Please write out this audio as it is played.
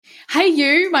Hey,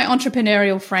 you, my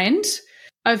entrepreneurial friend.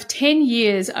 Of 10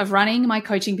 years of running my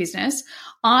coaching business,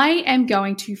 I am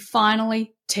going to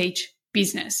finally teach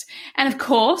business. And of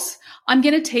course, I'm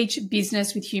going to teach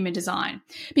business with human design,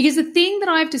 because the thing that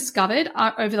I've discovered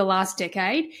over the last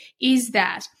decade is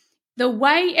that the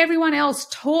way everyone else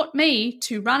taught me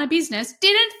to run a business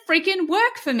didn't freaking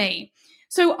work for me.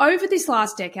 So over this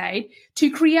last decade,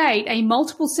 to create a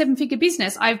multiple seven-figure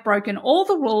business, I've broken all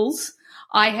the rules.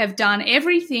 I have done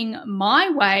everything my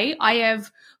way. I have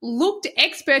looked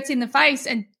experts in the face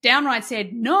and downright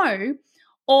said no,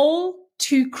 all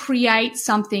to create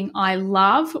something I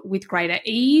love with greater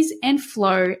ease and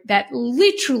flow that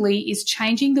literally is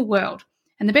changing the world.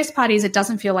 And the best part is it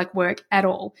doesn't feel like work at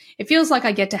all. It feels like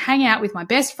I get to hang out with my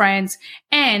best friends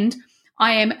and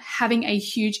I am having a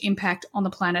huge impact on the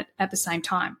planet at the same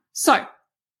time. So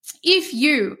if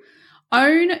you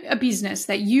own a business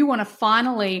that you want to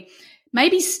finally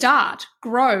maybe start,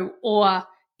 grow, or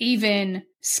even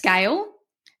scale,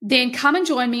 then come and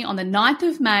join me on the 9th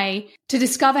of May to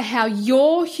discover how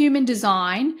your human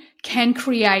design can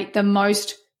create the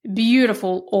most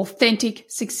beautiful, authentic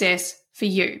success for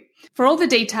you. For all the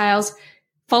details,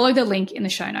 follow the link in the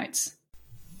show notes.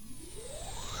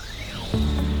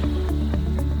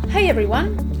 Hey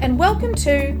everyone, and welcome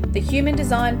to the Human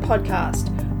Design Podcast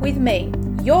with me,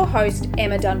 your host,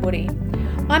 Emma Dunwoody.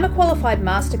 I'm a qualified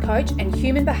master coach and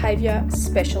human behaviour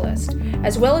specialist,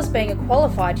 as well as being a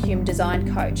qualified human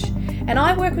design coach. And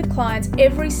I work with clients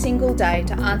every single day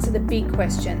to answer the big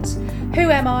questions. Who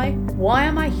am I? Why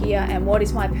am I here? And what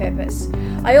is my purpose?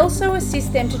 I also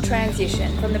assist them to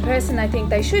transition from the person they think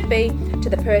they should be to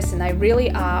the person they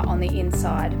really are on the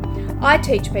inside. I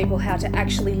teach people how to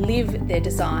actually live their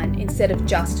design instead of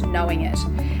just knowing it.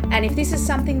 And if this is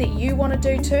something that you want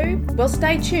to do too, well,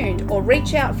 stay tuned or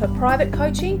reach out for private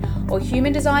coaching or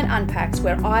Human Design Unpacks,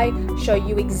 where I show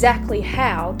you exactly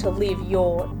how to live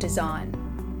your design.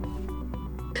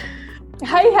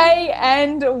 Hey,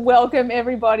 and welcome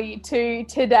everybody to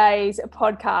today's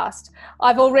podcast.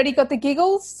 I've already got the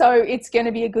giggles, so it's going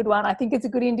to be a good one. I think it's a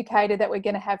good indicator that we're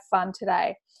going to have fun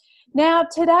today. Now,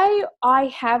 today I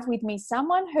have with me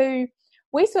someone who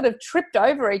we sort of tripped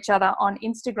over each other on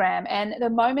Instagram. And the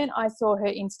moment I saw her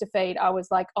Insta feed, I was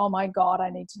like, oh my God, I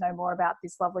need to know more about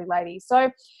this lovely lady. So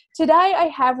today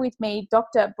I have with me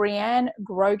Dr. Brianne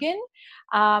Grogan,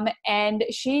 and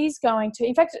she's going to,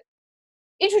 in fact,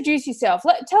 introduce yourself.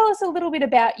 Tell us a little bit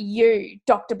about you,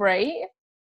 Dr. Bri.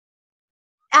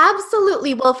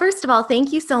 Absolutely. Well, first of all,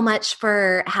 thank you so much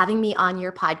for having me on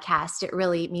your podcast. It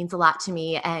really means a lot to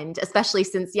me. And especially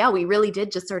since, we really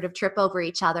did just sort of trip over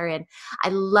each other. And I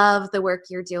love the work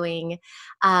you're doing.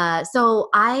 So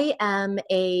I am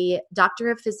a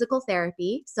doctor of physical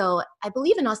therapy. So I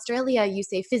believe in Australia, you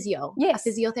say physio. Yes. A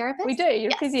physiotherapist? We do.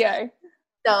 You're yes. a physio.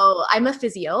 So I'm a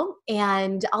physio.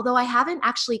 And although I haven't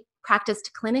actually practiced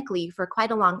clinically for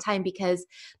quite a long time, because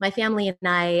my family and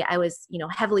I was,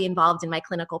 heavily involved in my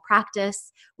clinical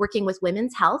practice, working with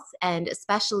women's health and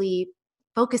especially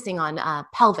focusing on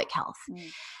pelvic health.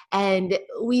 And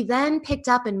we then picked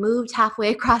up and moved halfway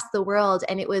across the world,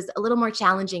 and it was a little more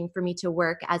challenging for me to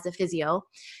work as a physio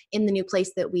in the new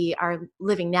place that we are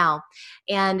living now.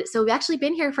 And so we've actually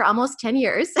been here for almost 10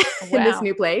 years in this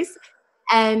new place.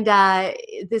 And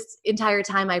this entire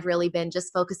time, I've really been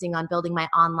just focusing on building my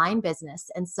online business.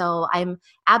 And so I'm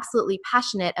absolutely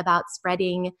passionate about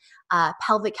spreading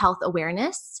pelvic health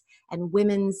awareness and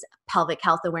women's pelvic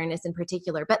health awareness in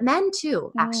particular, but men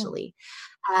too, actually,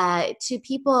 to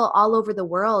people all over the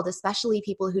world, especially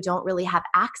people who don't really have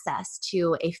access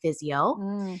to a physio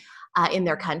in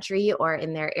their country or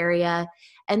in their area.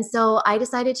 And so I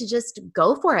decided to just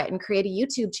go for it and create a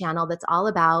YouTube channel that's all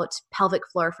about pelvic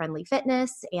floor friendly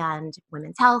fitness and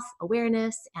women's health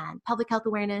awareness and pelvic health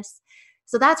awareness.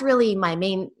 So that's really my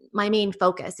main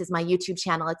focus is my YouTube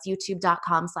channel. It's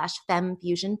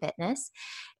youtube.com/FemFusion Fitness.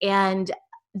 And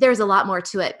there's a lot more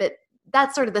to it, but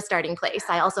that's sort of the starting place.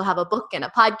 I also have a book and a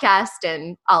podcast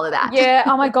and all of that. Yeah.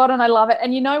 Oh my God. And I love it.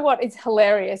 And you know what is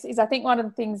hilarious is I think one of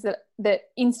the things that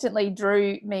instantly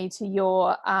drew me to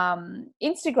your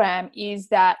Instagram is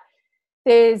that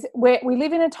we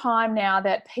live in a time now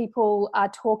that people are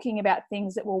talking about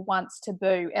things that were once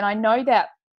taboo. And I know that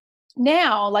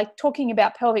now, like talking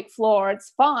about pelvic floor,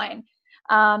 it's fine.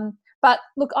 But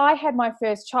look, I had my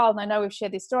first child, and I know we've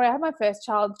shared this story. I had my first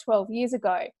child 12 years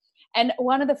ago. And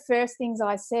one of the first things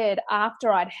I said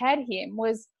after I'd had him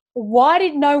was, why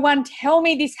did no one tell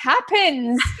me this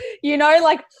happens?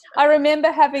 I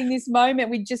remember having this moment.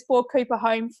 We just brought Cooper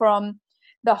home from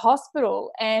the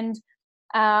hospital, and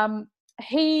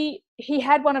he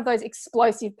had one of those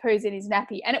explosive poos in his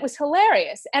nappy, and it was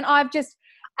hilarious. And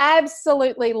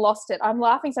absolutely lost it. I'm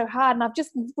laughing so hard, and I've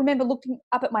just remember looking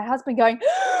up at my husband going,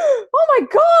 oh my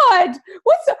God,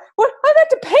 what, I had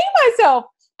to pee myself.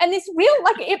 And this real,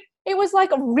 like, it was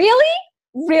like,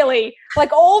 really,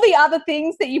 like all the other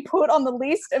things that you put on the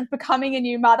list of becoming a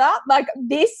new mother, like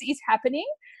this is happening.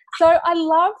 So I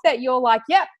love that you're like,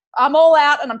 yep, I'm all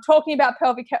out and I'm talking about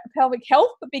pelvic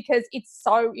health because it's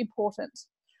so important.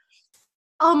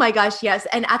 Oh my gosh, yes.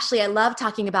 And actually, I love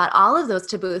talking about all of those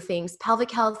taboo things,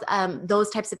 pelvic health, those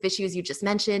types of issues you just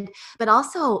mentioned, but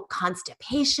also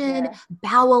constipation,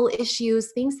 bowel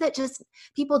issues, things that just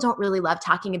people don't really love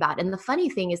talking about. And the funny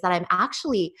thing is that I'm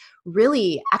actually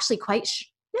quite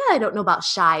I don't know about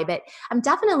shy, but I'm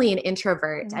definitely an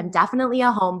introvert. I'm definitely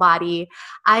a homebody.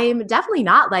 I'm definitely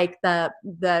not like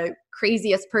the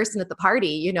craziest person at the party,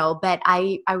 you know, but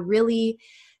I really,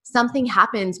 something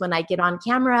happens when I get on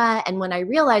camera and when I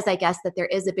realize, I guess, that there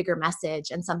is a bigger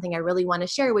message and something I really want to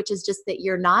share, which is just that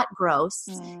you're not gross,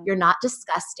 you're not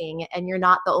disgusting, and you're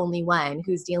not the only one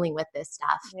who's dealing with this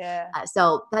stuff.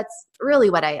 So that's really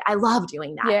what I love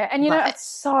doing that. Yeah. And, you know, it's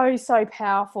so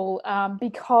powerful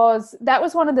because that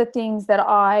was one of the things that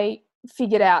I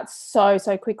figured out so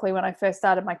quickly when I first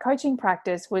started my coaching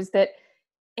practice was that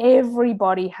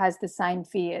everybody has the same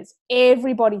fears.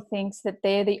 Everybody thinks that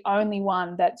they're the only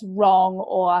one that's wrong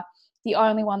or the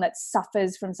only one that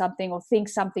suffers from something or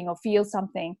thinks something or feels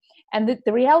something. And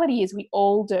the reality is we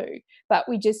all do, but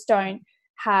we just don't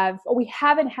have, or we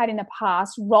haven't had in the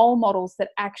past, role models that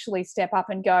actually step up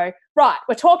and go, right,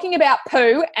 we're talking about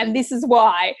poo and this is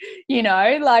why, you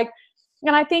know, like,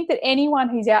 and I think that anyone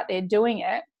who's out there doing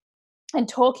it and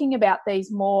talking about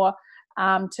these more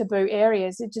taboo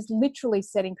areas, it's just literally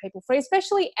setting people free,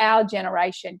 especially our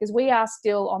generation, because we are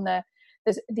still on the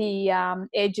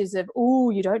edges of, oh,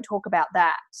 you don't talk about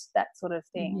that sort of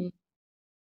thing.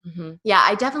 Yeah,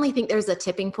 I definitely think there's a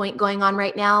tipping point going on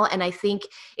right now. And I think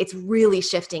it's really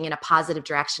shifting in a positive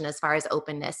direction as far as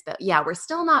openness. But yeah, we're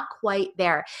still not quite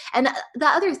there. And the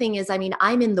other thing is, I mean,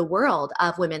 I'm in the world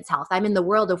of women's health. I'm in the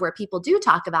world of where people do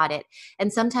talk about it.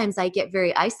 And sometimes I get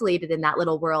very isolated in that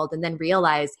little world and then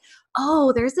realize,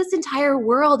 oh, there's this entire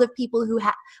world of people who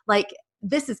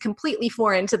this is completely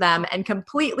foreign to them and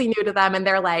completely new to them. And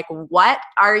they're like, what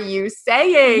are you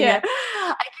saying? Yeah.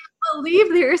 I can't believe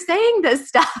they're saying this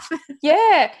stuff.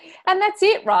 Yeah. And that's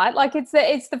it, right? Like it's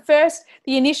the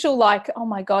initial like, oh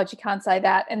my God, you can't say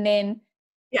that. And then,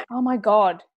 oh my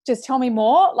God, just tell me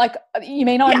more. Like, you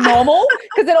mean I'm normal?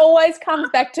 Because it always comes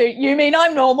back to, you mean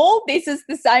I'm normal? This is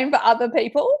the same for other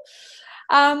people.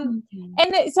 And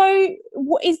so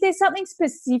is there something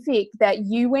specific that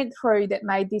you went through that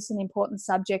made this an important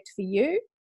subject for you?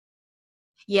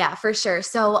 Yeah, for sure.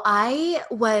 So I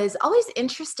was always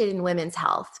interested in women's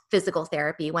health, physical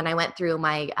therapy when I went through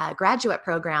my graduate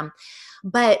program,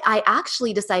 but I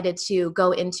actually decided to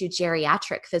go into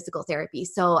geriatric physical therapy.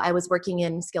 So I was working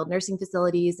in skilled nursing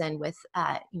facilities and with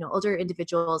older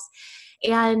individuals,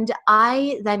 and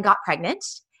I then got pregnant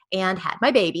and had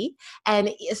my baby. And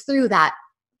through that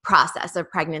process of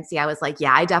pregnancy, I was like,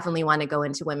 yeah, I definitely want to go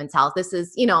into women's health. This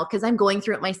is, because I'm going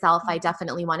through it myself, I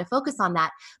definitely want to focus on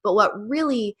that. But what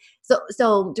really,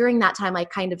 so during that time, I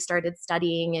kind of started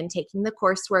studying and taking the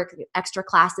coursework, extra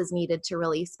classes needed to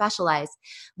really specialize.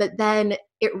 But then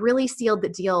it really sealed the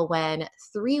deal when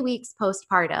 3 weeks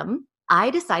postpartum, I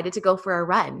decided to go for a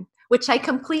run, which I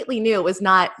completely knew was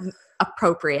not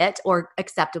appropriate or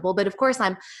acceptable. But of course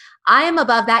I am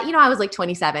above that. I was like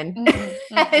 27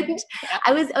 and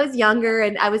I was younger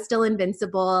and I was still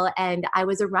invincible and I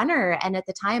was a runner. And at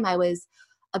the time I was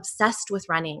obsessed with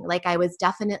running. Like I've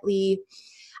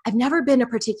never been a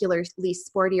particularly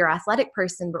sporty or athletic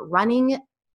person, but running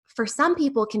for some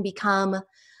people can become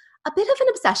a bit of an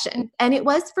obsession. And it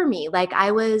was for me. Like I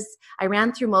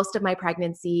ran through most of my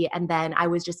pregnancy and then I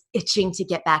was just itching to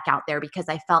get back out there because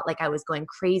I felt like I was going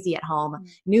crazy at home.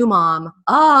 New mom.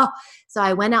 So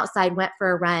I went outside, went for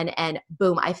a run, and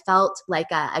boom, I felt like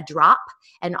a drop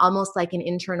and almost like an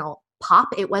internal pop.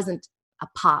 It wasn't a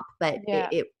pop, but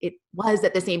it was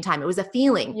at the same time. It was a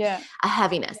feeling, a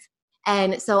heaviness.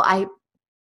 And so I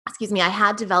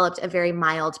had developed a very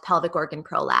mild pelvic organ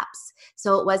prolapse.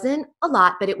 So it wasn't a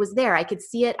lot, but it was there. I could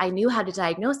see it. I knew how to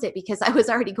diagnose it because I was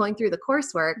already going through the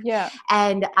coursework.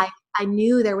 And I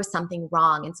knew there was something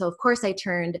wrong. And so, of course, I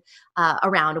turned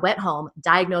around, went home,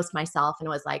 diagnosed myself, and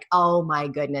was like, oh, my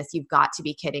goodness, you've got to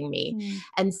be kidding me.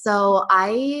 And so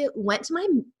I went to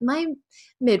my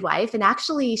midwife, and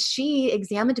actually she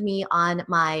examined me on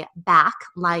my back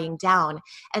lying down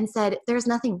and said, there's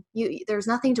nothing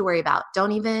to worry about.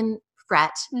 Don't even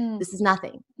fret. This is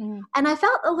nothing. And I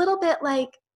felt a little bit like,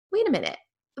 wait a minute.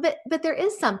 but there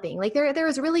is something, like there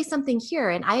is really something here.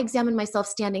 And I examine myself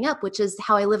standing up, which is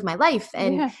how I live my life.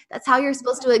 And Yeah. that's how you're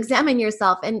supposed to examine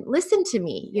yourself, and listen to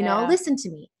me, Yeah. listen to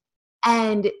me.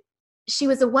 And she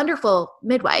was a wonderful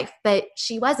midwife, but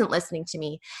she wasn't listening to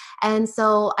me. And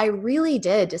so I really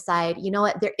did decide, you know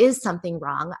what, there is something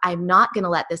wrong. I'm not going to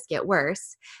let this get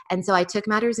worse. And so I took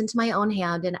matters into my own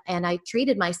hand, and I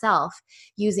treated myself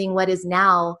using what is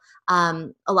now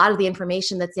a lot of the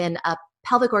information that's in a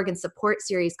pelvic organ support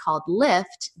series called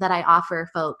Lift that I offer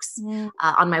folks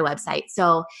on my website.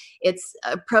 So it's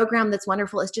a program that's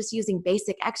wonderful. It's just using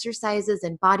basic exercises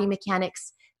and body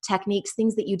mechanics techniques,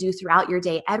 things that you do throughout your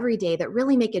day, every day, that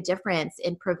really make a difference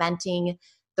in preventing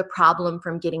the problem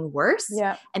from getting worse.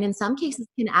 Yeah. And in some cases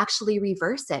can actually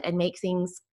reverse it and make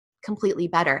things completely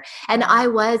better. And I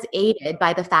was aided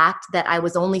by the fact that I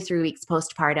was only 3 weeks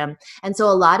postpartum. And so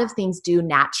a lot of things do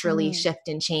naturally shift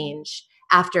and change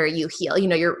after you heal.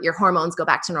 Your hormones go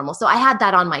back to normal. So I had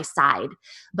that on my side.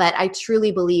 But I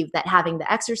truly believe that having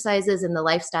the exercises and the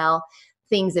lifestyle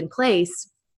things in place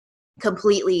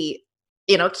completely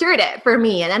cured it for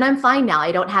me. And I'm fine now.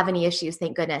 I don't have any issues,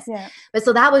 thank goodness. Yeah. But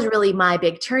so that was really my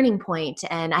big turning point.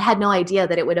 And I had no idea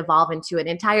that it would evolve into an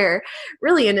entire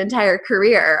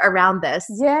career around this.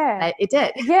 Yeah. But it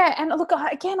did. Yeah. And look,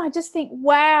 again, I just think,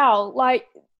 wow, like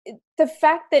the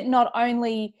fact that not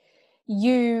only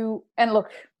you, and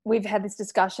look, we've had this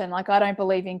discussion, like I don't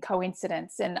believe in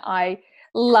coincidence. And I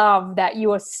love that you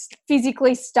were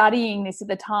physically studying this at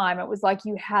the time. It was like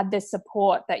you had the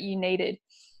support that you needed.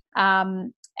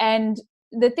 And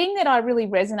the thing that I really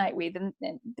resonate with, and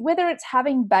whether it's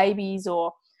having babies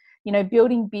or,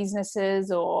 building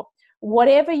businesses or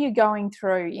whatever you're going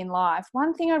through in life,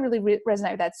 one thing I really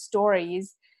resonate with that story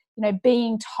is,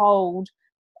 being told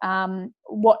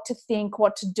what to think,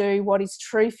 what to do, what is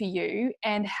true for you,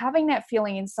 and having that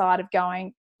feeling inside of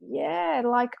going, yeah,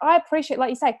 like I appreciate,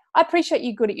 like you say, I appreciate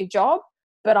you're good at your job,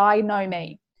 but I know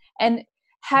me. And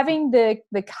having the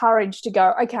courage to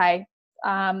go, okay,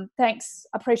 thanks,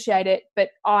 appreciate it, but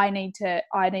I need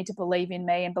to believe in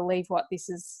me and believe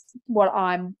what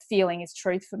I'm feeling is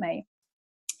truth for me.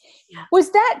 Yeah.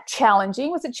 Was that challenging?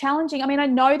 Was it challenging? I mean, I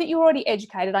know that you're already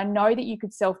educated. I know that you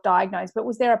could self-diagnose, but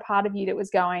was there a part of you that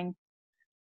was going,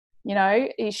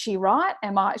 is she right?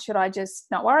 Should I just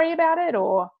not worry about it?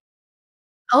 Or?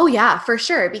 Oh yeah, for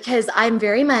sure. Because I'm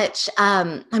very much,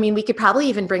 we could probably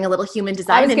even bring a little human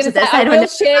design into this. I will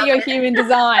share your human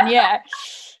design. Yeah.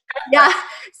 Yeah.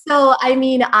 So, I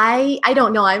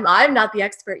don't know. I'm not the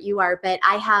expert you are, but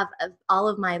I have all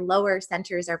of my lower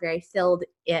centers are very filled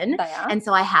in. They are. And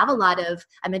so I have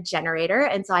I'm a generator.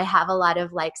 And so I have a lot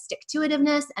of like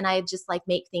stick-to-itiveness, and I just like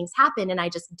make things happen, and I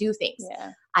just do things.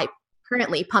 Yeah. I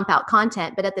currently pump out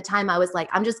content, but at the time I was like,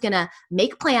 I'm just going to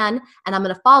make a plan, and I'm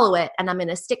going to follow it, and I'm going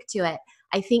to stick to it.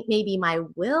 I think maybe my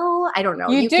will, I don't know.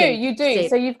 You do.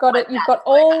 So you've got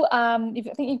all, I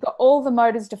think you've got all the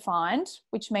motors defined,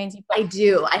 which means you've got. I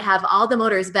do. I have all the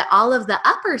motors, but all of the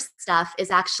upper stuff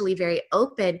is actually very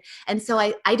open. And so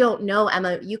I don't know,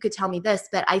 Emma, you could tell me this,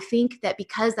 but I think that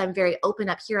because I'm very open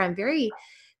up here, I'm very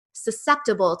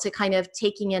susceptible to kind of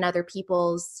taking in other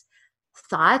people's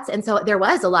thoughts. And so there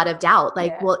was a lot of doubt,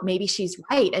 like, well, maybe she's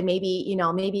right. And maybe,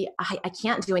 maybe I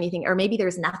can't do anything, or maybe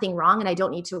there's nothing wrong and I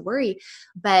don't need to worry.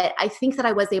 But I think that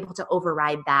I was able to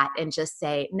override that and just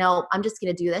say, no, I'm just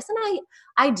going to do this. And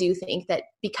I do think that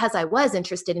because I was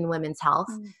interested in women's health,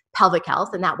 pelvic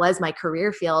health, and that was my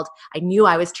career field, I knew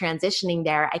I was transitioning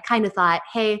there. I kind of thought,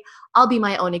 hey, I'll be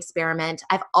my own experiment.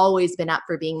 I've always been up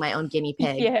for being my own guinea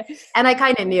pig. Yeah. And I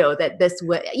kind of knew that this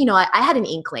would, I had an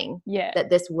inkling yeah. that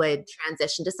this would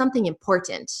transition to something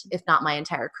important, if not my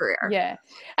entire career. Yeah.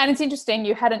 And it's interesting,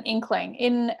 you had an inkling.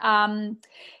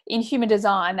 In human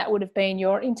design, that would have been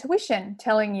your intuition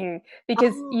telling you,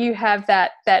 because you have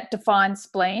that defined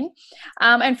spleen.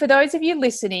 And for those of you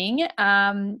listening,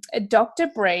 Dr.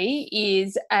 Bri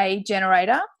is a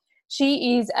generator.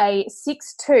 She is a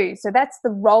 6'2", so that's the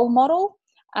role model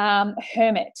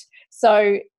hermit.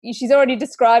 So she's already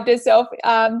described herself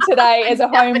today as a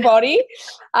homebody,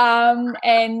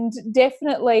 and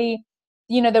definitely,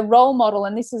 the role model,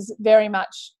 and this is very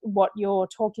much what you're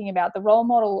talking about, the role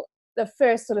model, the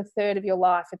first sort of third of your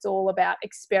life, it's all about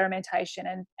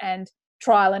experimentation and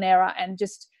trial and error and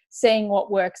just seeing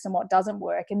what works and what doesn't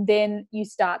work. And then you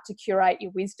start to curate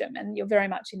your wisdom, and you're very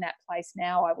much in that place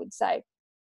now, I would say.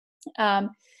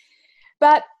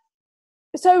 But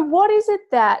so what is it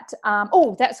that,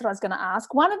 that's what I was going to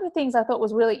ask. One of the things I thought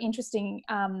was really interesting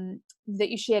that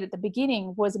you shared at the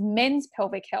beginning was men's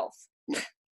pelvic health.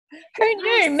 Who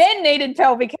knew men needed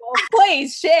pelvic health?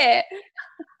 Please share.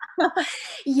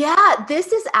 Yeah,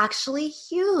 this is actually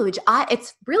huge.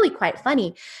 It's really quite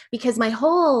funny because my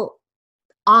whole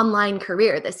online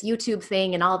career, this YouTube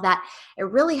thing and all of that, it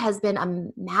really has been a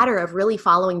matter of really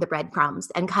following the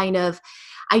breadcrumbs and kind of,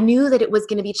 I knew that it was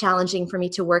going to be challenging for me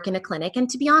to work in a clinic. And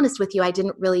to be honest with you, I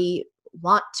didn't really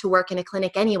want to work in a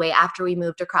clinic anyway after we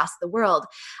moved across the world.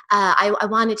 I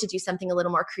wanted to do something a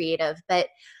little more creative, but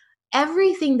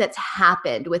everything that's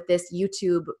happened with this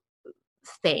YouTube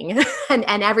thing and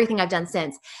everything I've done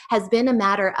since has been a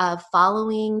matter of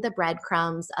following the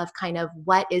breadcrumbs of kind of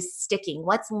what is sticking,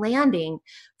 what's landing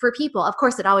for people. Of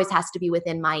course, it always has to be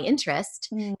within my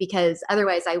interest because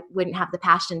otherwise I wouldn't have the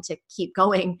passion to keep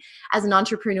going as an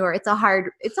entrepreneur. It's a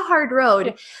hard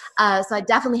road. So I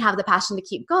definitely have the passion to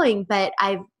keep going, but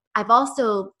I've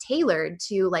also tailored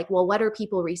to like, well, what are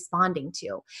people responding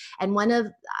to? And one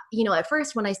of, at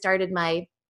first when I started my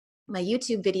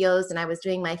YouTube videos and I was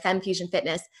doing my FemFusion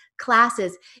Fitness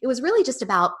classes, it was really just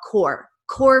about core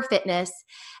fitness.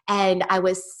 And I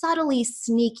was subtly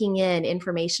sneaking in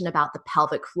information about the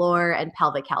pelvic floor and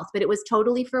pelvic health, but it was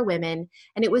totally for women.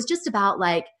 And it was just about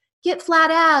like, get flat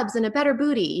abs and a better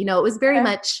booty. It was very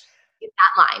much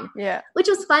that line, which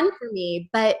was fun for me,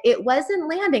 but it wasn't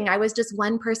landing. I was just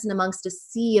one person amongst a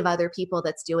sea of other people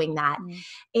that's doing that.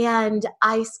 And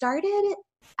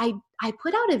I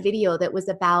put out a video that was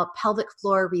about pelvic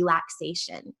floor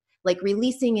relaxation, like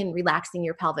releasing and relaxing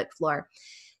your pelvic floor.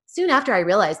 Soon after I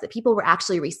realized that people were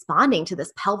actually responding to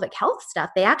this pelvic health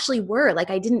stuff. They actually were. Like,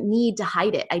 I didn't need to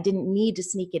hide it. I didn't need to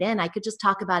sneak it in. I could just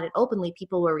talk about it openly.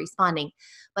 People were responding.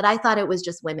 But I thought it was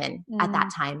just women at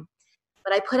that time.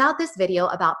 But I put out this video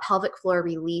about pelvic floor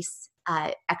release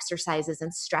exercises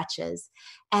and stretches.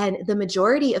 And the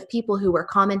majority of people who were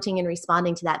commenting and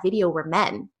responding to that video were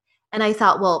men. And I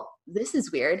thought, well, this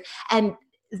is weird. And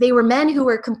they were men who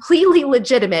were completely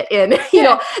legitimate in,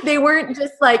 they weren't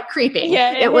just like creeping.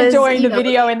 Yeah, it was enjoying the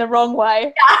video in the wrong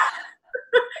way.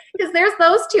 Because there's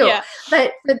those too. Yeah.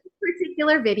 But for this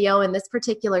particular video and this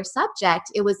particular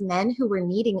subject, it was men who were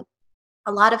needing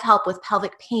a lot of help with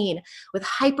pelvic pain, with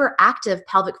hyperactive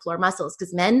pelvic floor muscles,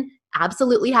 because men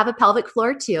absolutely have a pelvic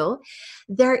floor too.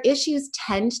 Their issues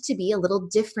tend to be a little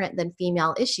different than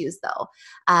female issues though.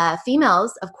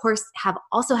 Females, of course,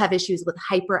 also have issues with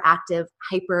hyperactive,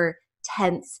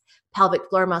 hypertense pelvic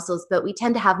floor muscles, but we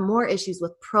tend to have more issues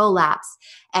with prolapse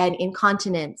and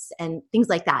incontinence and things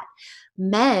like that.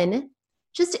 Men,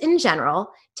 just in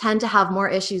general, tend to have more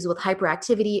issues with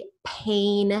hyperactivity,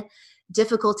 pain,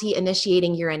 difficulty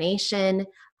initiating urination,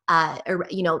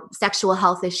 sexual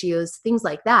health issues, things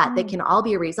like that, that can all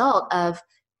be a result of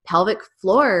pelvic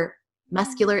floor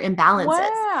muscular imbalances.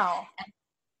 Wow.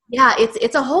 Yeah,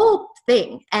 it's a whole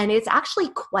thing. And it's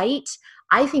actually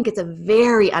I think it's a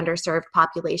very underserved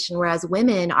population, whereas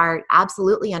women are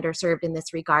absolutely underserved in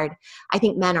this regard. I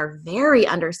think men are very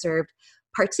underserved,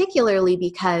 particularly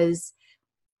because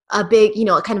a big,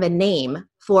 kind of a name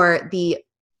for the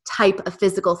type of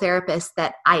physical therapist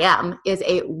that I am is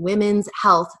a women's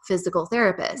health physical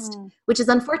therapist, which is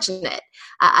unfortunate.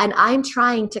 And I'm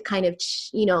trying to kind of,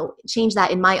 change that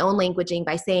in my own languaging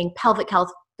by saying pelvic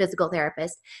health physical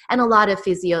therapist. And a lot of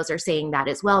physios are saying that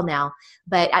as well now.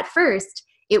 But at first,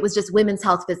 it was just women's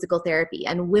health physical therapy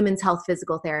and women's health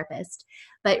physical therapist.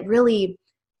 But really,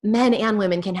 men and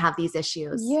women can have these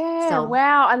issues. Yeah,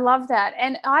 wow, I love that.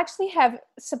 And I actually have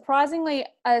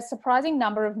a surprising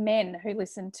number of men who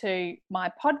listen to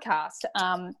my podcast,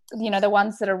 the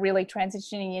ones that are really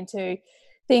transitioning into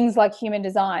things like human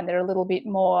design that are a little bit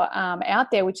more out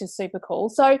there, which is super cool.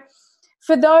 So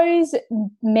for those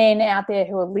men out there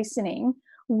who are listening,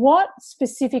 what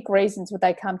specific reasons would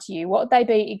they come to you? What would they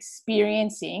be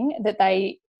experiencing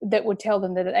that would tell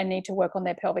them that they need to work on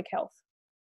their pelvic health?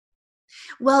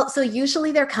 Well, so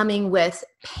usually they're coming with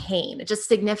pain, just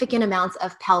significant amounts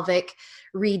of pelvic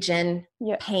region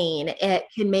pain. It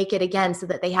can make it again so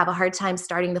that they have a hard time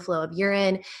starting the flow of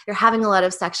urine. They're having a lot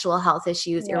of sexual health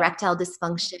issues, erectile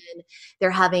dysfunction.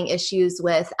 They're having issues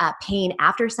with pain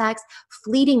after sex.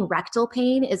 Fleeting rectal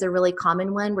pain is a really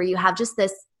common one where you have just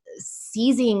this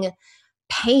seizing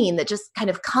pain that just kind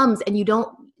of comes and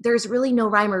there's really no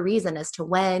rhyme or reason as to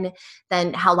when,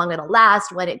 then how long it'll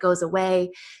last, when it goes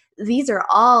away. These are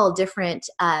all different,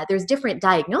 there's different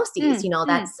diagnoses,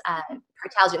 that's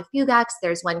Partalgia fugax.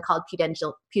 There's one called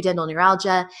pudendal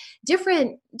neuralgia,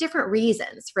 different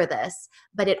reasons for this,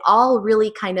 but it all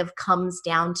really kind of comes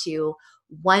down to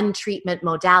one treatment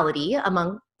modality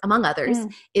among others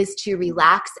is to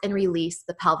relax and release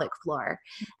the pelvic floor.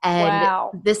 And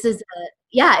this is,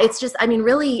 it's just,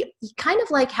 really kind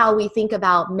of like how we think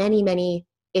about many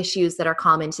issues that are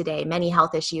common today, many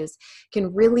health issues,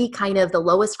 can really kind of, the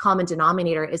lowest common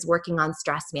denominator is working on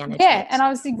stress management. Yeah, and I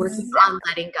was working on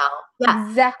letting go. Yeah.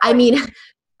 exactly. I mean,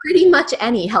 pretty much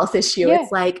any health issue. Yeah.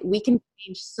 It's like we can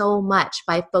change so much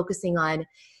by focusing on,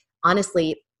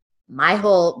 honestly, my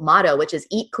whole motto, which is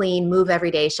eat clean, move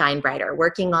every day, shine brighter,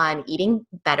 working on eating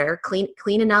better,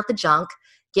 cleaning out the junk,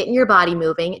 getting your body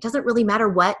moving. It doesn't really matter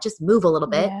what, just move a little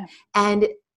bit and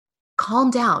calm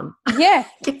down. Yeah.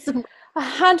 Get some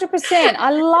 100%.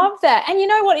 I love that. And you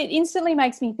know what? It instantly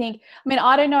makes me think, I mean,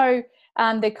 I don't know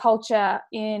the culture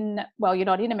in, well, you're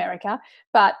not in America,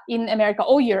 but in America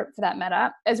or Europe for that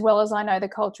matter, as well as I know the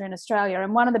culture in Australia.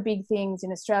 And one of the big things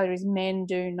in Australia is men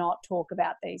do not talk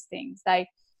about these things.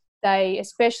 They,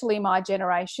 especially my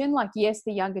generation, like, yes,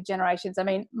 the younger generations, I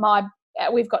mean,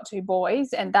 we've got 2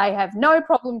 boys and they have no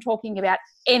problem talking about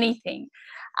anything.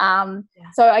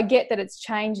 So I get that it's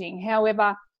changing.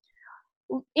 However,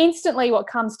 instantly what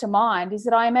comes to mind is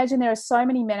that I imagine there are so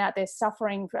many men out there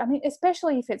suffering I mean,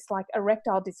 especially if it's like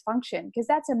erectile dysfunction, because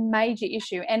that's a major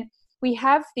issue. And we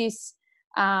have this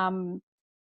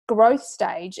growth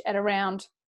stage at around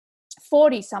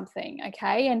 40 something.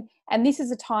 Okay. And this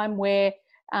is a time where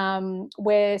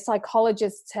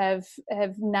psychologists have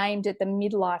named it the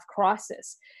midlife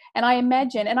crisis. And I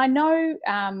imagine, and I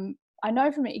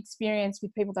know from experience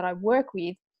with people that I work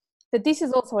with, that this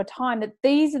is also a time that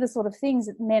these are the sort of things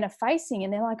that men are facing,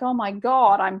 and they're like, oh my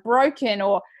God, I'm broken,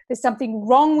 or there's something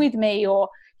wrong with me, or,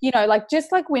 you know, like,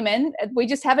 just like women, we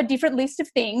just have a different list of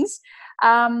things.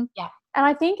 And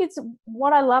I think it's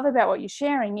what I love about what you're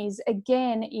sharing is,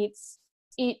 again, it's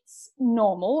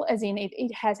normal, as in it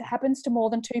happens to more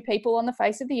than 2 people on the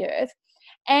face of the earth.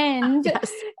 And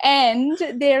and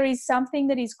there is something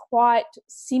that is quite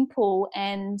simple,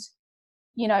 and,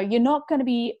 you know, you're not going to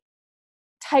be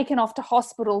taken off to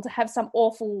hospital to have some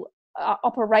awful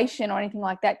operation or anything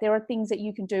like that. There are things that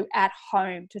you can do at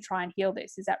home to try and heal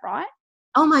this. Is that right?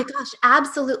 Oh my gosh,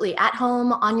 absolutely. At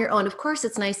home, on your own. Of course,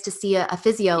 it's nice to see a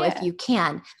physio if you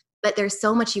can, but there's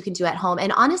so much you can do at home.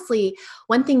 And honestly,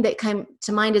 one thing that came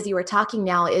to mind as you were talking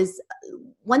now is,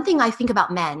 one thing I think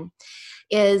about men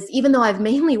is, even though I've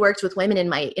mainly worked with women in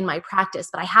my practice,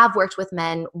 but I have worked with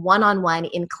men one-on-one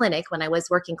in clinic when I was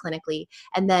working clinically,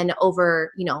 and then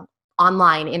over, you know,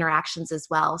 online interactions as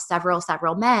well,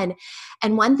 several men.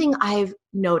 And one thing I've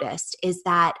noticed is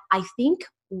that I think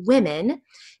women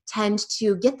tend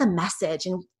to get the message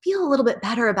and feel a little bit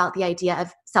better about the idea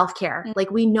of self-care.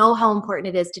 Like, we know how important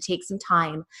it is to take some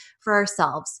time for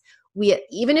ourselves.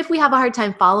 Even if we have a hard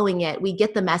time following it, we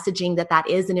get the messaging that that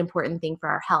is an important thing for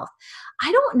our health.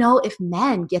 I don't know if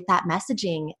men get that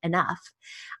messaging enough.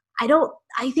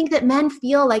 I think that men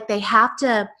feel like they have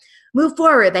to move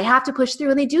forward, they have to push through,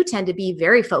 and they do tend to be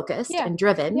very focused and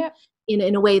driven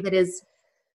in a way that is,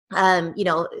 you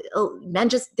know, men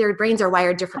just, their brains are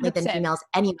wired differently 100%. Than females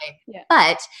anyway.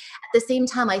 But at the same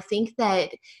time, I think that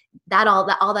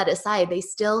all that aside, they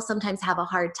still sometimes have a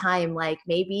hard time, like,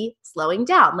 maybe slowing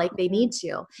down like they need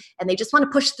to, and they just want to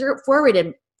push forward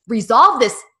and resolve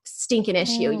this stinking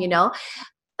issue, you know.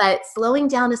 But slowing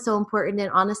down is so important, and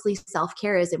honestly,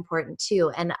 self-care is important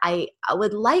too. And I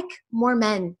would like more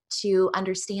men to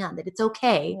understand that it's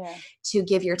okay to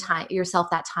give yourself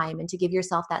that time, and to give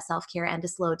yourself that self-care, and to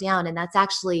slow down. And that's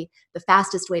actually the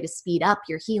fastest way to speed up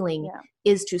your healing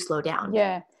is to slow down.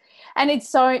 Yeah. And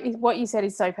what you said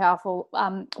is so powerful.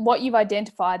 What you've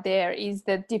identified there is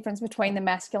the difference between the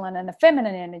masculine and the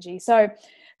feminine energy. So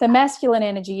the masculine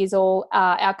energy is all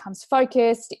outcomes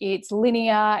focused. It's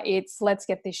linear. It's, let's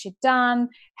get this shit done.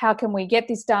 How can we get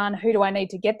this done? Who do I need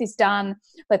to get this done?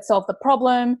 Let's solve the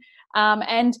problem.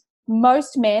 And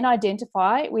most men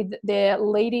identify with their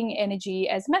leading energy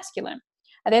as masculine.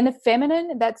 And then the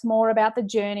feminine, that's more about the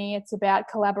journey. It's about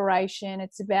collaboration.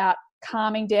 It's about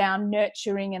calming down,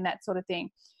 nurturing, and that sort of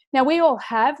thing. Now, we all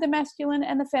have the masculine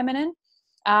and the feminine,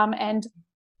 and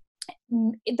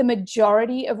the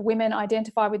majority of women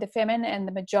identify with the feminine, and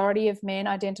the majority of men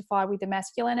identify with the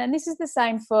masculine. And this is the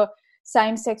same for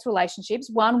same-sex relationships.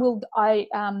 Someone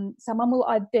will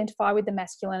identify with the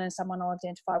masculine, and someone will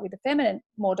identify with the feminine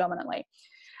more dominantly.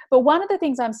 But one of the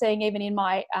things I'm seeing, even in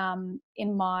my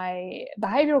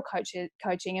behavioral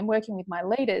coaching and working with my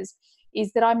leaders,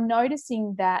 is that I'm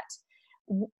noticing that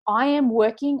I am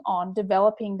working on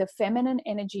developing the feminine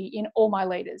energy in all my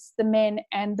leaders, the men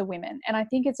and the women. And I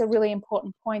think it's a really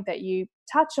important point that you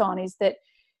touch on, is that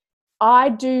I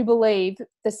do believe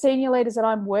the senior leaders that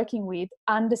I'm working with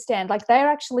understand, like, they're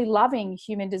actually loving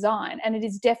human design, and it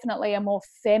is definitely a more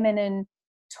feminine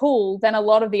tool than a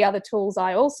lot of the other tools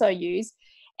I also use.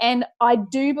 And I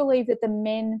do believe that the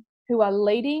men who are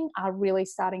leading are really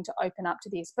starting to open up to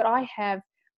this. But I have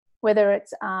whether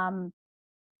it's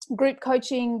group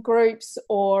coaching groups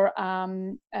or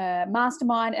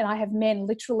mastermind, and I have men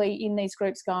literally in these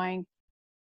groups going,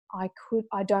 I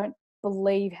don't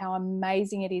believe how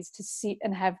amazing it is to sit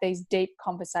and have these deep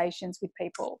conversations with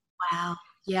people. Wow.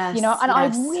 Yes. You know, and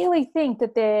yes. I really think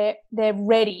that they're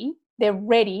ready. They're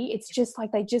ready. It's just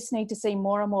like they just need to see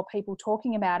more and more people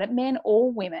talking about it, men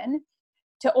or women,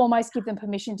 to almost give them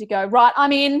permission to go, right,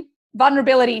 I'm in,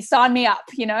 vulnerability, sign me up,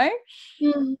 you know?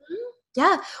 Mm-hmm.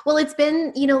 Yeah. Well, it's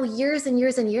been, years and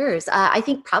years and years. I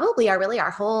think probably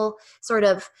our whole sort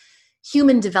of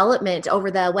human development over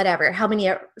the how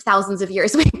many thousands of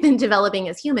years we've been developing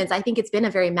as humans. I think it's been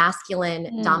a very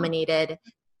masculine dominated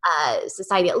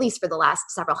society, at least for the last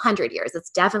several hundred years.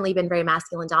 It's definitely been very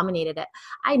masculine dominated.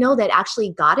 I know that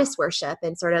actually goddess worship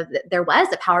and sort of there was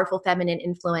a powerful feminine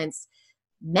influence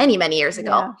many, many years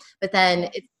ago, but then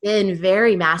it's been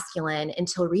very masculine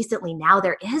until recently. Now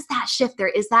there is that shift. There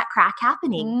is that crack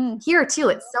happening here too.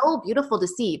 It's so beautiful to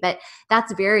see, but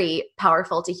that's very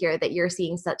powerful to hear that you're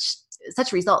seeing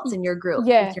such results in your group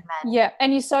with your men. Yeah.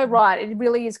 And you're so right. It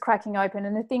really is cracking open.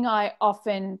 And the thing I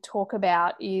often talk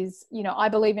about is, I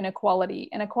believe in equality,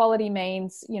 and equality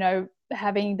means,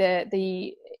 having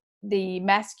the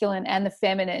masculine and the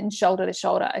feminine shoulder to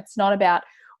shoulder. It's not about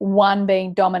one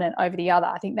being dominant over the other.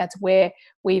 I think that's where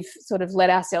we've sort of let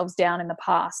ourselves down in the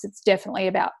past. It's definitely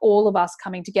about all of us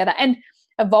coming together and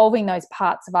evolving those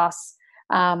parts of us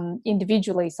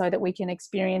individually so that we can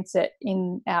experience it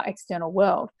in our external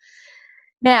world.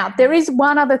 Now, there is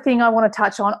one other thing I want to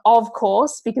touch on, of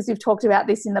course, because we've talked about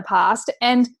this in the past.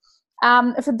 And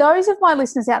for those of my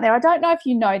listeners out there, I don't know if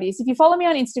you know this. If you follow me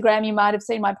on Instagram, you might have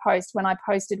seen my post when I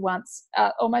posted once,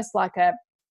 almost like a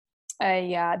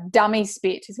dummy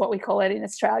spit is what we call it in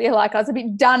Australia. Like I was a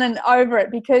bit done and over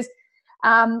it because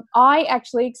I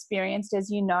actually experienced, as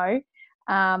you know,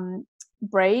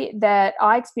 Bri, that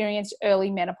I experienced early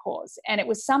menopause, and it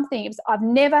was I've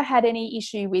never had any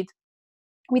issue with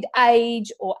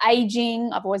age or aging.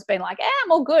 I've always been like,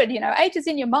 I'm all good, age is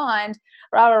in your mind,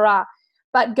 rah, rah, rah.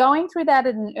 But going through that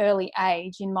at an early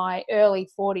age, in my early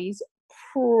 40s,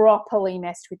 properly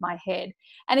messed with my head.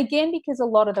 And again, because a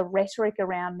lot of the rhetoric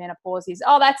around menopause is,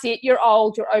 that's it, you're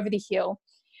old, you're over the hill.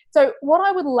 So what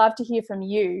I would love to hear from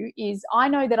you is, I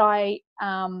know that I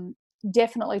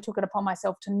definitely took it upon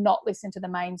myself to not listen to the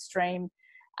mainstream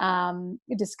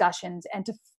discussions and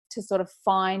to sort of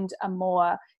find a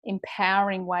more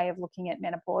empowering way of looking at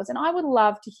menopause. And I would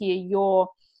love to hear your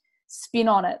spin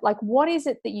on it. Like, what is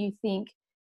it that you think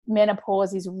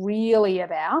menopause is really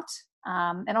about?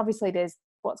 And obviously there's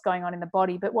what's going on in the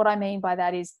body, but what I mean by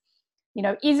that is,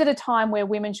 is it a time where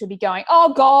women should be going,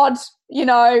 oh God,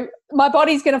 my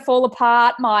body's going to fall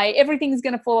apart, everything's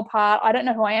going to fall apart, I don't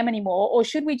know who I am anymore? Or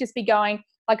should we just be going,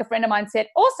 like a friend of mine said,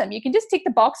 awesome, you can just tick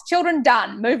the box, children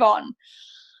done, move on?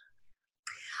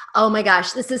 Oh my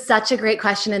gosh, this is such a great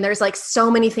question. And there's like so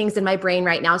many things in my brain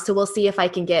right now. So we'll see if I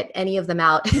can get any of them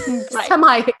out.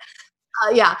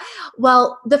 Yeah.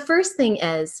 Well, the first thing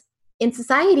is, in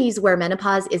societies where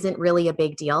menopause isn't really a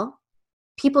big deal,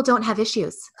 people don't have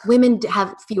issues. Women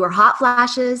have fewer hot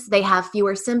flashes. They have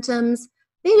fewer symptoms.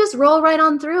 They just roll right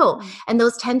on through. And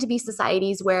those tend to be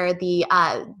societies where the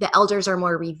elders are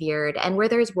more revered and where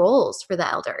there's roles for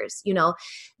the elders.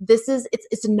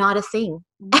 It's not a thing.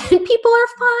 And people are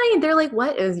fine. They're like,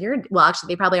 what is well, actually,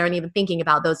 they probably aren't even thinking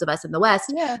about those of us in the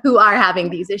West who are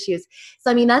having these issues. So,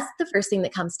 I mean, that's the first thing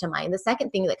that comes to mind. The second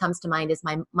thing that comes to mind is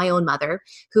my own mother,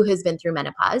 who has been through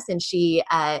menopause. And she,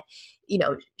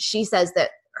 she says that,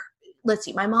 let's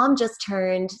see, my mom just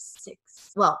turned 6.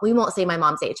 Well, we won't say my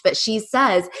mom's age, but she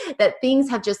says that things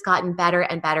have just gotten better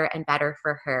and better and better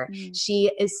for her.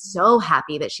 She is so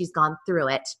happy that she's gone through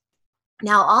it.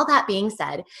 Now, all that being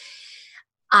said,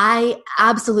 I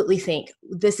absolutely think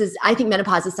I think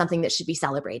menopause is something that should be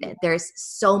celebrated. There's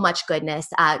so much goodness.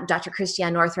 Dr.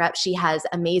 Christiane Northrup, she has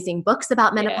amazing books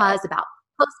about menopause, about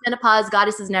post-menopause,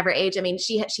 goddesses never age. I mean,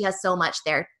 she has so much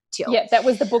there too. Yeah, that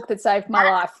was the book that saved my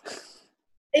life.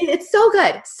 It's so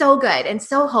good and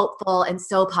so hopeful and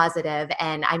so positive.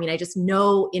 And I mean, I just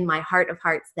know in my heart of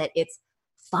hearts that it's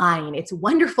fine. It's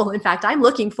wonderful. In fact, I'm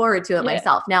looking forward to it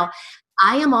myself. Now,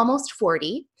 I am almost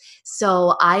 40,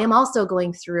 so I am also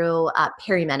going through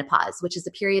perimenopause, which is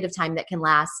a period of time that can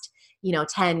last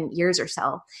 10 years or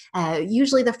so.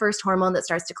 Usually the first hormone that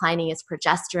starts declining is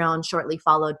progesterone, shortly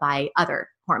followed by other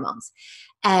hormones.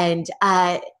 And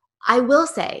I will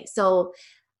say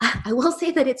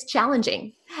that it's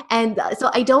challenging. And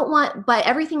so by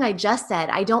everything I just said,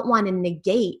 I don't want to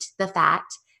negate the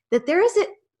fact that there is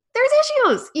there's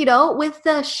issues, with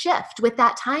the shift, with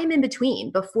that time in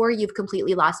between before you've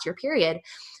completely lost your period,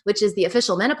 which is the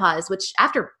official menopause, which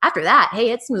after that,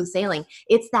 hey, it's smooth sailing.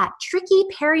 It's that tricky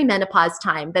perimenopause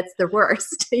time that's the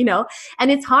worst,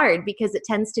 and it's hard because it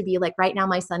tends to be like right now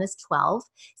my son is 12.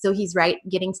 So he's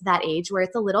getting to that age where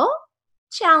it's a little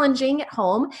challenging at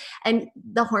home, and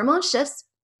the hormone shifts,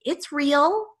 it's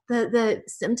real. The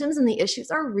symptoms and the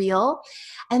issues are real.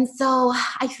 And so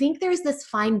I think there's this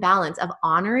fine balance of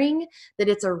honoring that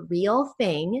it's a real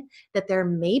thing, that there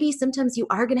may be symptoms you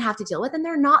are going to have to deal with, and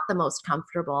they're not the most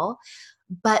comfortable,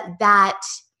 but that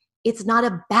it's not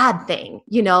a bad thing,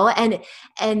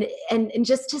 and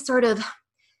just to sort of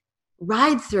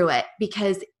ride through it,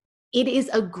 because it is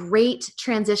a great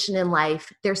transition in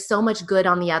life. There's so much good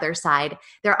on the other side.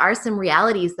 There are some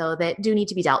realities, though, that do need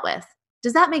to be dealt with.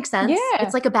 Does that make sense? Yeah.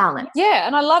 It's like a balance. Yeah.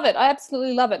 And I love it. I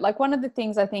absolutely love it. Like one of the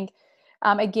things I think,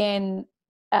 again,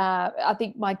 I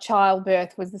think my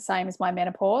childbirth was the same as my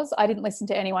menopause. I didn't listen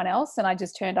to anyone else, and I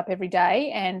just turned up every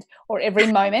day or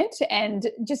every moment and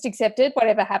just accepted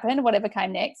whatever happened, whatever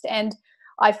came next. And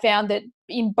I found that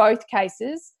in both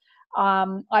cases,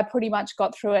 I pretty much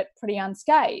got through it pretty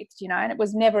unscathed, and it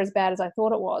was never as bad as I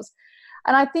thought it was.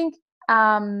 And I think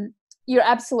you're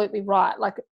absolutely right.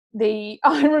 Like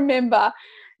I remember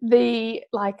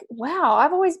wow,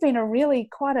 I've always been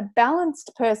quite a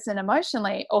balanced person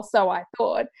emotionally, or so I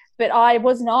thought, but I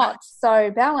was not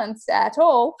so balanced at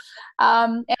all.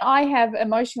 And I have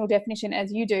emotional definition,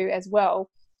 as you do as well,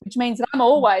 which means that I'm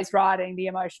always riding the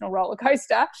emotional roller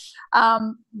coaster.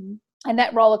 And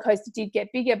that roller coaster did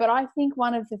get bigger. But I think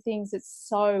one of the things that's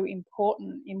so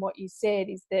important in what you said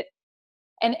is that,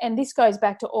 and this goes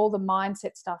back to all the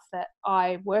mindset stuff that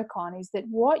I work on, is that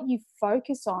what you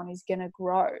focus on is going to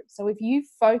grow. So if you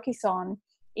focus on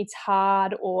it's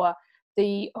hard, or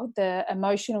the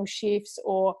emotional shifts,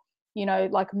 or,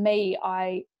 like me,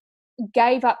 I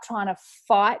gave up trying to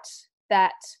fight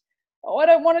that, I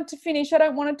don't want it to finish, I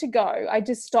don't want it to go. I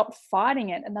just stopped fighting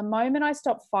it. And the moment I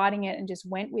stopped fighting it and just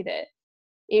went with it,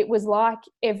 it was like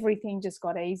everything just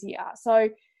got easier. So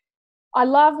I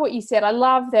love what you said. I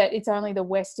love that it's only the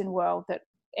Western world that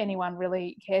anyone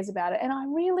really cares about it. And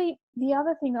the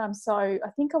other thing that I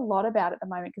think a lot about at the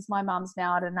moment, because my mum's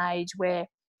now at an age where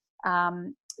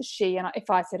if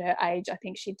I said her age, I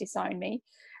think she'd disown me.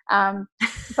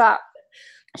 But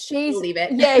she's, believe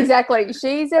it. Yeah, exactly.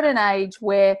 She's at an age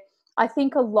where I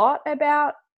think a lot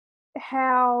about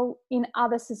how in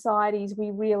other societies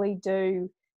we really do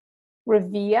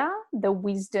revere the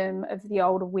wisdom of the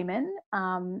older women,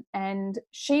 and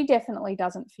she definitely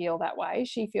doesn't feel that way.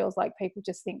 She feels like people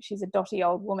just think she's a dotty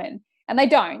old woman, and they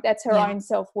don't. That's her own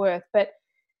self-worth. But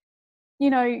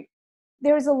there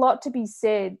is a lot to be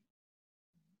said.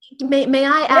 May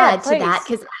I add to that?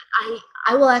 Because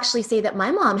I will actually say that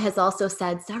my mom has also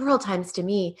said several times to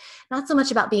me, not so much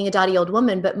about being a dotty old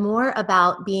woman, but more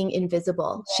about being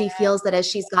invisible. Yeah. She feels that as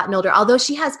she's gotten older, although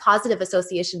she has positive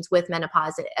associations with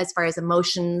menopause as far as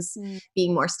emotions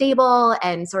being more stable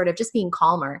and sort of just being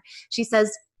calmer, she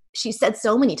said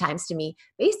so many times to me,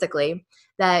 basically,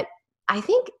 that I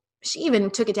think she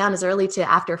even took it down as early to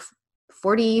after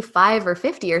 45 or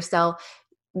 50 or so,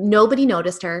 nobody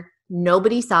noticed her.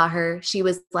 Nobody saw her. She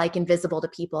was like invisible to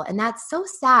people. And that's so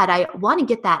sad. I want to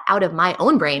get that out of my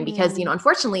own brain because,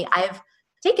 unfortunately I've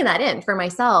taken that in for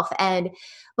myself.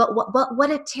 But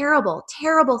what a terrible,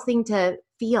 terrible thing to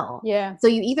feel. Yeah. So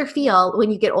you either feel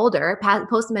when you get older,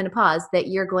 post-menopause, that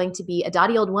you're going to be a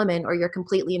dotty old woman, or you're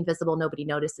completely invisible. Nobody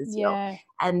notices you.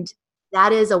 And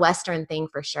that is a Western thing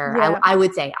for sure. Yeah. I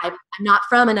would say I'm not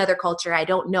from another culture. I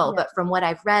don't know, but from what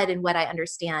I've read and what I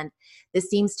understand, this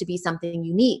seems to be something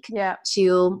unique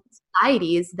to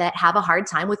societies that have a hard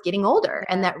time with getting older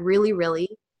and that really,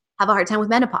 really have a hard time with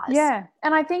menopause. Yeah.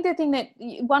 And I think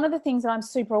one of the things that I'm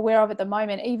super aware of at the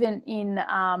moment, even in,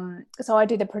 so I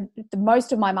do the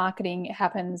most of my marketing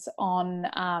happens on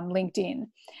LinkedIn.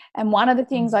 And one of the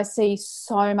things I see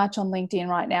so much on LinkedIn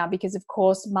right now, because of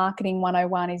course, marketing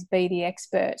 101 is be the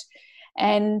expert.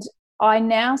 And I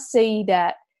now see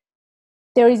that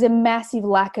there is a massive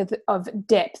lack of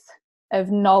depth,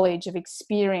 of knowledge, of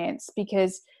experience,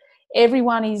 because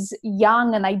everyone is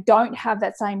young and they don't have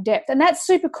that same depth. And that's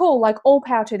super cool. Like, all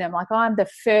power to them. Like, I'm the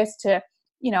first to,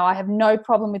 I have no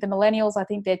problem with the millennials. I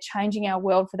think they're changing our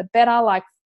world for the better. Like,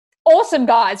 awesome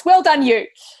guys. Well done you.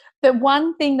 But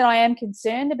one thing that I am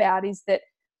concerned about is that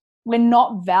we're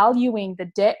not valuing the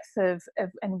depth of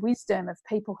and wisdom of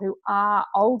people who are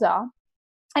older.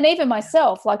 And even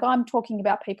myself, like, I'm talking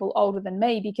about people older than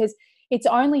me, because it's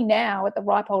only now at the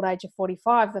ripe old age of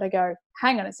 45 that I go,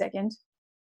 hang on a second,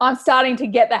 I'm starting to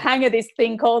get the hang of this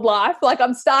thing called life. Like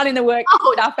I'm starting to work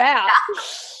stuff out.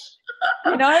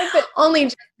 Yeah. You know, but only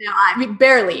just now. I mean,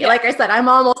 barely. Yeah. Like I said, I'm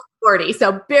almost 40,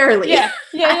 so barely.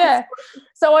 Yeah.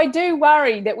 So I do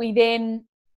worry that we then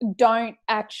don't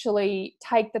actually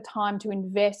take the time to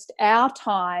invest our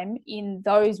time in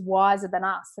those wiser than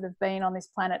us that have been on this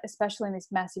planet, especially in this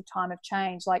massive time of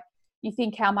change. Like you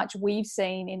think how much we've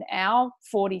seen in our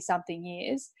 40-something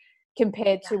years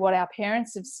compared to what our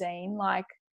parents have seen. Like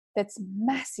that's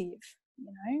massive, you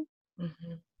know?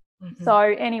 Mm-hmm. Mm-hmm. So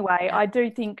anyway, I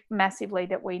do think massively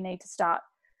that we need to start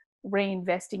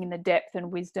reinvesting in the depth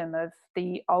and wisdom of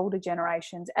the older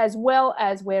generations, as well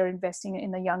as we're investing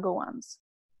in the younger ones.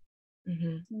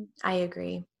 Mm-hmm. I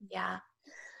agree. Yeah.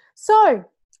 So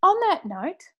on that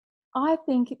note, I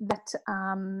think that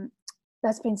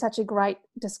that's been such a great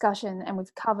discussion and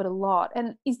we've covered a lot.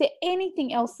 And is there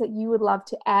anything else that you would love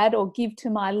to add or give to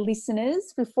my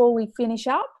listeners before we finish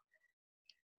up?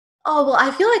 Oh, well, I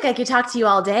feel like I could talk to you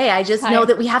all day. I just know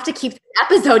that we have to keep the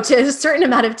episode to a certain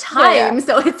amount of time.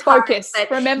 So it's focus. Hard,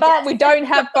 remember, we don't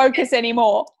have focus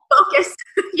anymore. Focus.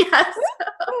 Yes.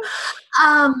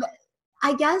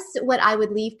 I guess what I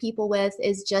would leave people with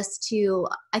is just to,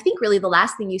 I think really the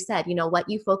last thing you said, you know, what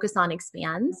you focus on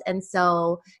expands. And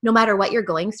so no matter what you're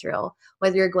going through,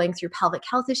 whether you're going through pelvic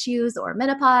health issues or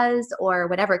menopause or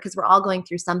whatever, because we're all going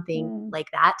through something like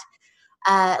that.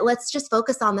 Let's just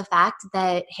focus on the fact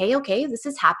that, hey, okay, this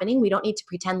is happening. We don't need to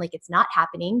pretend like it's not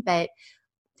happening, but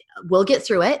we'll get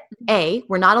through it. A,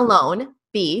 we're not alone.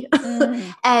 B,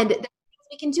 and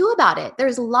we can do about it.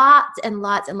 There's lots and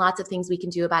lots and lots of things we can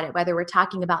do about it, whether we're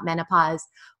talking about menopause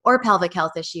or pelvic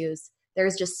health issues.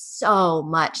 There's just so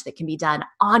much that can be done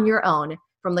on your own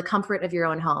from the comfort of your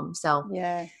own home. So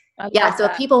so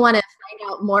if people want to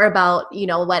find out more about, you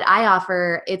know, what I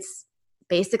offer, it's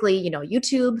basically, you know,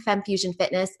 YouTube, FemFusion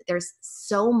Fitness. There's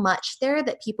so much there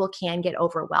that people can get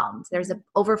overwhelmed. There's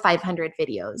over 500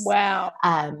 videos. Wow.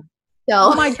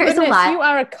 So my there's goodness, a lot. You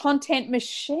are a content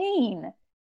machine.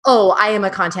 Oh, I am a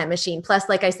content machine. Plus,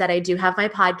 like I said, I do have my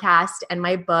podcast and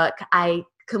my book. I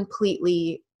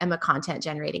completely am a content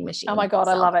generating machine. Oh my God,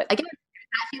 I love it. Again,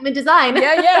 human design.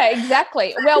 Yeah,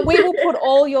 exactly. Well, we will put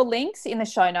all your links in the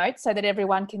show notes so that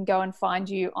everyone can go and find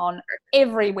you on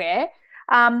everywhere.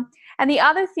 And the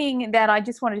other thing that I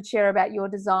just wanted to share about your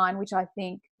design, which I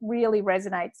think really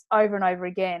resonates over and over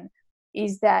again,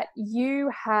 is that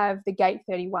you have the gate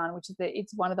 31, which is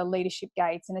it's one of the leadership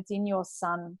gates, and it's in your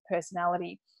sun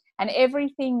personality. And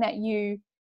everything that you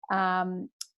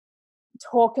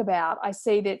talk about, I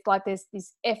see that like there's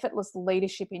this effortless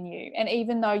leadership in you. And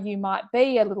even though you might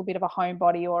be a little bit of a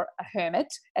homebody or a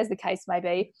hermit, as the case may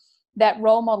be, that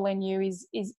role model in you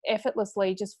is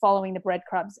effortlessly just following the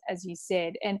breadcrumbs, as you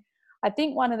said. And I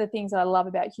think one of the things that I love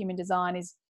about human design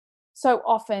is so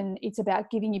often it's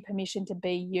about giving you permission to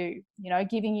be you, you know,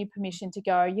 giving you permission to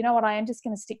go, you know what, I am just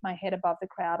going to stick my head above the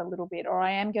crowd a little bit, or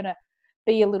I am going to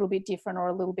be a little bit different or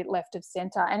a little bit left of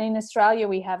center. And in Australia,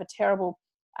 we have a terrible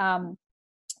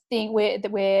thing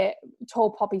where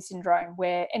tall poppy syndrome,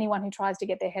 where anyone who tries to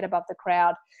get their head above the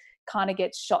crowd kind of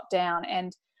gets shot down.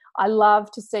 And I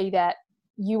love to see that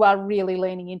you are really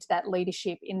leaning into that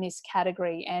leadership in this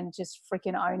category and just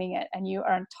freaking owning it. And you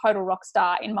are a total rock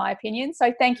star, in my opinion.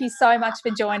 So thank you so much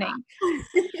for joining.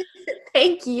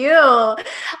 Thank you.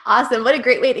 Awesome. What a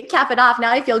great way to cap it off.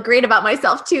 Now I feel great about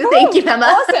myself too. Thank you, Emma.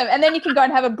 Awesome. And then you can go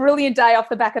and have a brilliant day off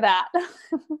the back of that.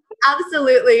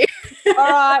 Absolutely.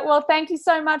 All right. Well, thank you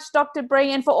so much, Dr.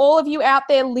 Bri. And for all of you out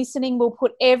there listening, we'll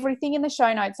put everything in the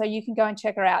show notes so you can go and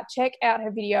check her out. Check out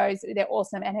her videos. They're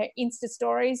awesome. And her Insta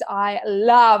stories, I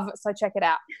love. So check it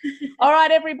out. All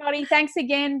right, everybody. Thanks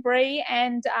again, Bri.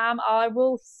 And I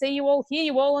will see you all, hear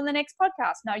you all on the next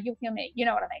podcast. No, you'll hear me. You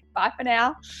know what I mean. Bye for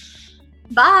now.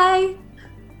 Bye.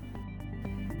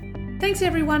 Thanks,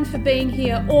 everyone, for being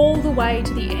here all the way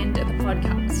to the end of the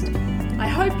podcast. I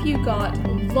hope you got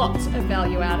lots of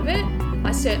value out of it.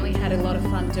 I certainly had a lot of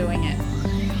fun doing it.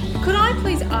 Could I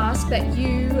please ask that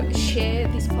you share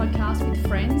this podcast with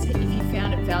friends if you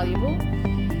found it valuable?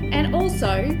 And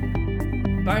also,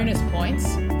 bonus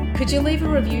points, could you leave a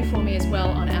review for me as well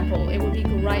on Apple? It would be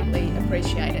greatly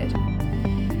appreciated.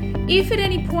 If at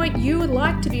any point you would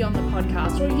like to be on the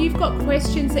podcast, or you've got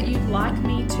questions that you'd like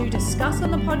me to discuss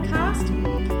on the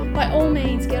podcast, by all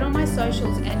means get on my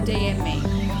socials and DM me.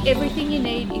 Everything you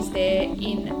need is there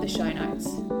in the show notes.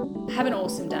 Have an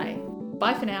awesome day.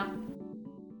 Bye for now.